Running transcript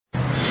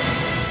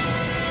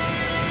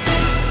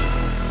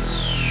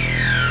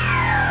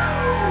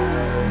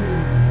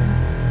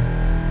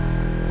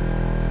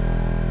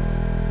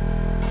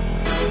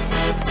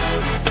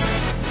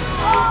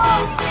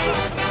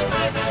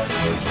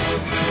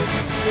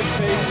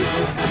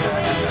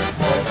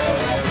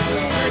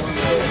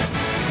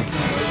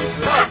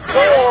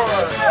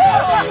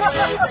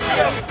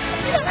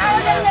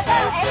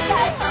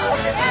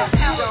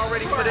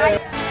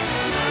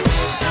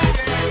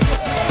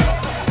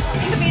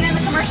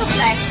was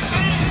today?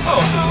 Oh,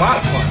 it was a lot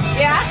of fun.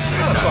 Yeah?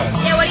 A lot of fun.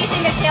 Yeah, what do you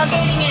think of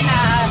tailgating in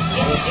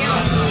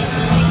June?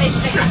 Think they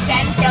should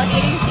extend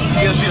tailgating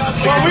season?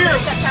 Well,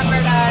 September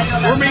to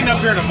November. we're meeting up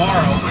here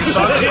tomorrow.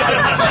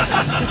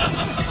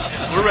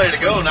 We're ready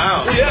to go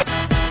now. Yeah.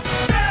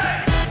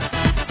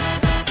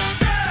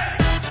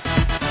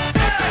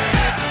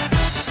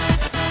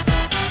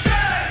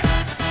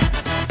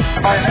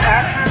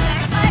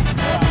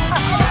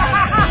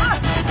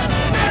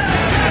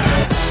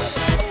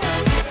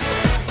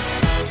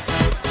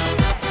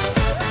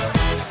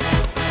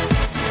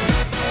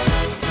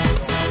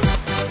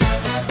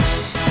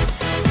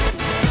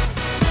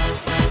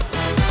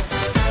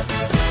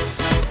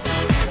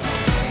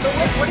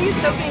 What are you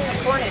soaking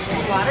the corn in?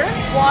 Water?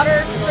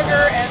 Water,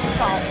 sugar, and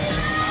salt.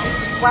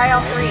 Why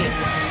all three?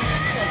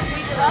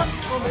 Sweeten it up, a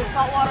little bit of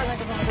salt water, and then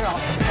it goes on the grill.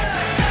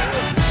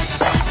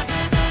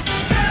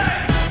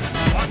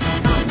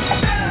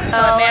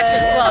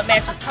 It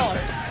matches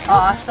colors.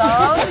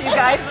 Awesome. You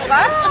guys,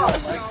 wow.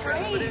 That's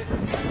great.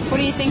 What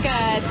do you think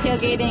of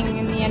tailgating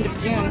in the end of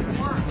June?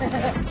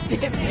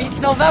 It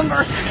beats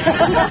November.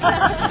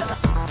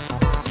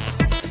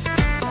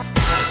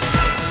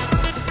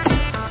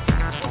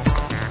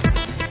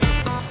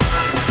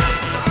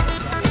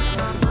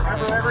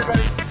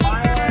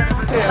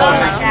 Oh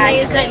my God,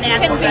 it couldn't be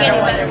any better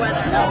weather.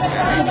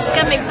 It's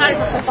gonna make time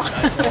for football.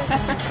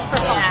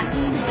 Yeah.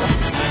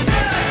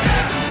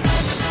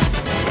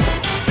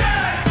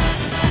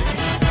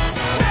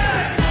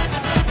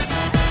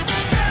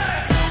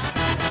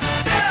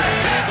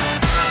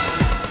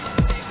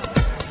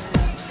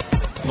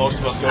 Most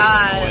of us go.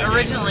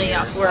 Originally,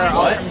 we're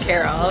all from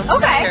Carroll.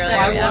 Okay.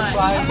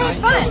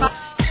 Fun.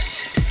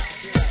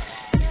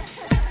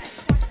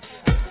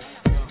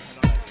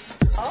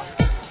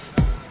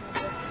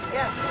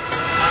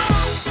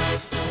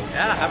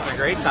 Yeah, having a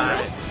great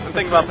time. I'm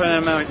thinking about putting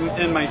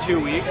in my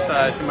 2 weeks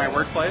to my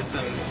workplace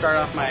and start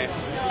off my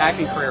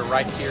acting career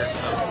right here.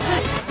 So.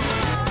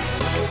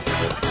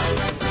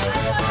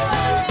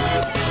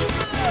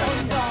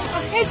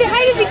 Hey, say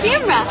hi to the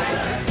camera.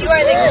 You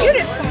are the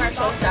cutest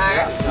commercial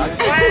star.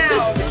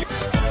 Wow.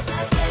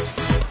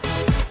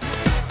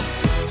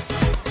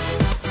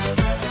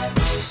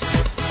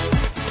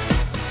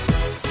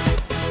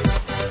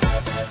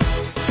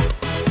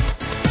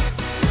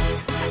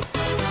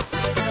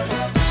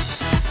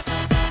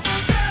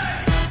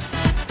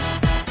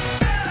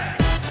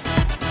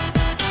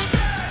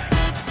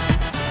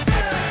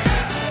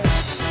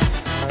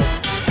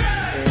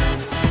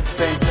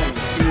 Same thing.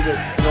 See that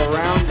go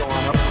around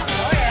going up.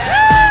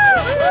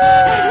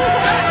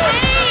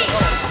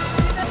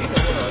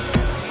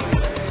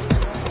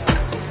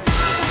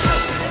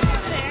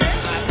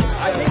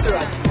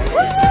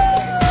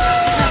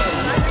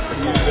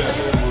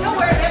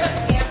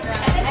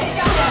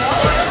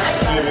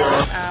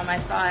 I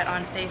saw it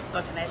on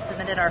Facebook and I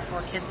submitted our 4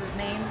 kids'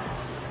 names.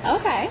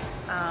 Okay.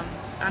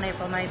 On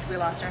April 9th,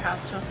 we lost our house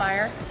to a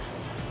fire.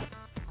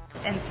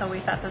 And so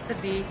we thought this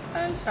would be,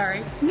 I'm sorry.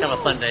 Kind of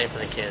a fun day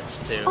for the kids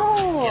to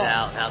get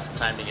out and have some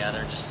time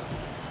together and just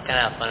kind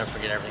of have fun and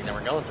forget everything that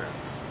we're going through.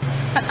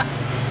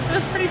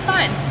 It was pretty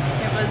fun.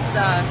 It was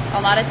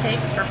a lot of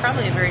takes for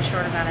probably a very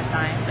short amount of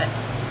time, but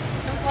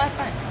it was a lot of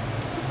fun.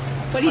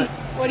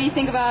 What do you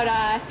think about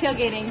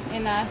tailgating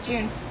in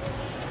June?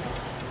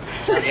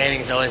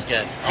 Tailgating is always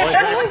good.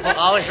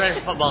 Always ready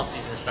for football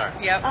season to start.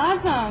 Yep.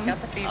 Awesome. Got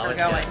the fever Always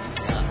going.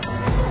 Good.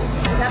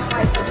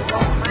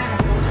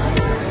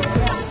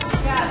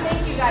 Yeah,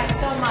 thank you guys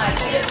so much.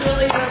 I just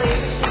really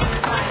appreciate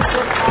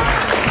your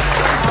time.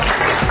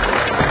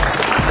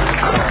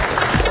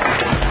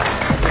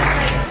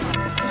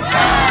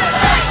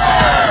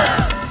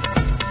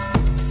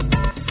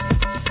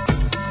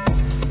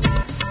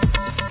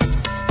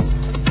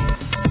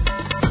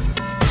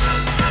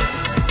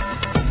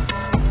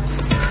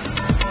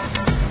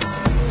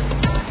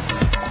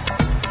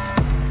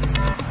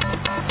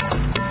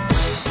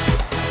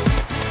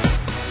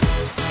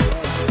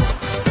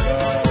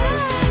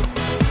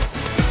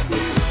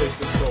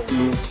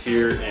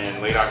 Here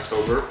in late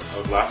October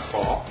of last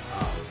fall.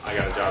 I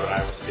got a job at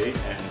Iowa State,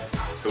 and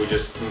so we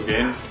just moved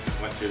in,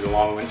 went through the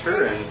long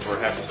winter, and we're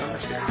happy summers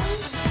here.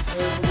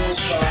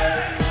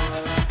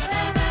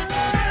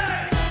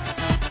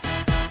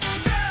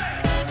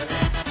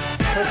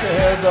 Put the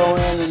hairbow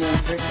in and then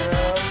pick her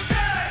up.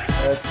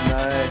 That's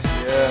nice,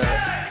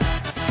 yeah.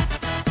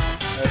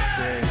 That's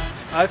great.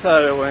 I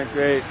thought it went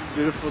great.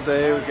 Beautiful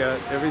day. We got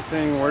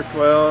everything worked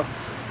well.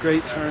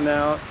 Great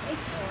turnout.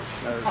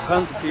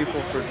 Tons of people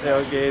for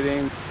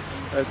tailgating.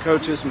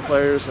 Coaches and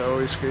players are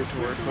always great to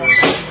work with,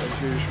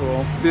 as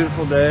usual.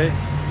 Beautiful day.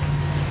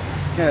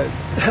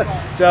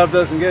 Yeah, job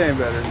doesn't get any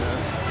better than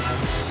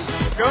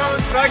that. Go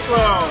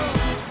Cyclones!